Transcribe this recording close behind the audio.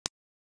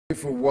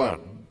For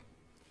one,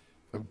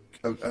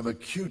 am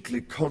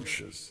acutely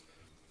conscious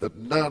that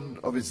none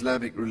of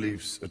Islamic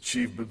relief's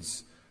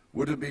achievements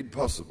would have been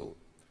possible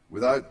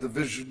without the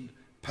vision,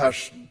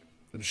 passion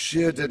and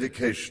sheer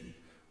dedication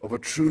of a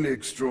truly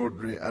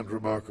extraordinary and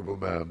remarkable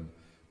man,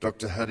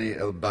 Dr. Hany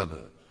El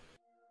Banna.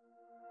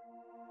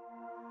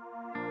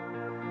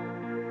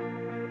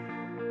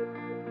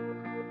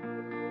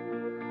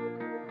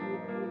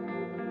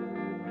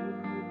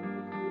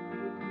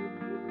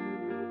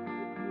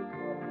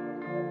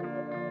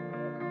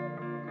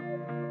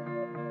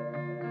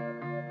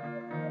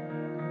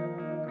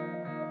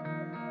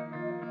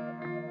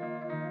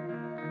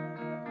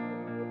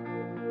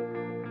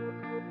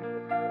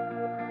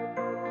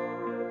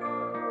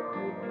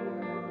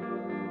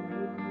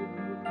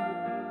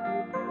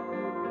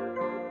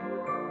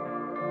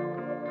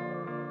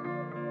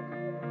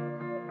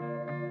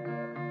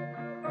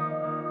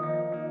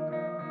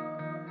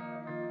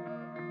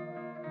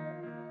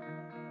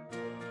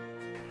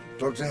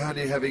 Dr.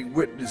 Hany, having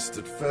witnessed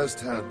at first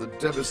hand the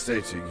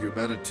devastating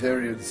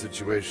humanitarian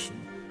situation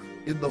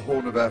in the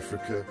Horn of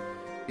Africa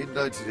in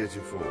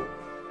 1984,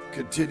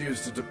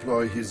 continues to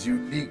deploy his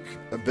unique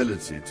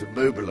ability to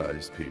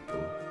mobilize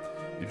people,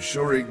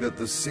 ensuring that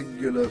the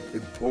singular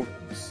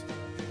importance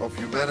of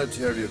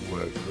humanitarian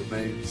work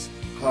remains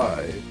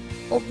high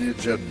on the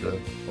agenda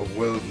of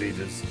world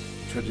leaders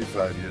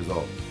 25 years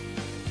on.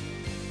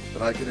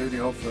 And I can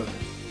only offer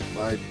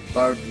my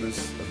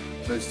boundless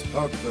and most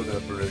heartfelt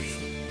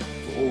admiration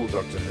for all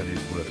Dr.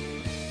 Hany's work.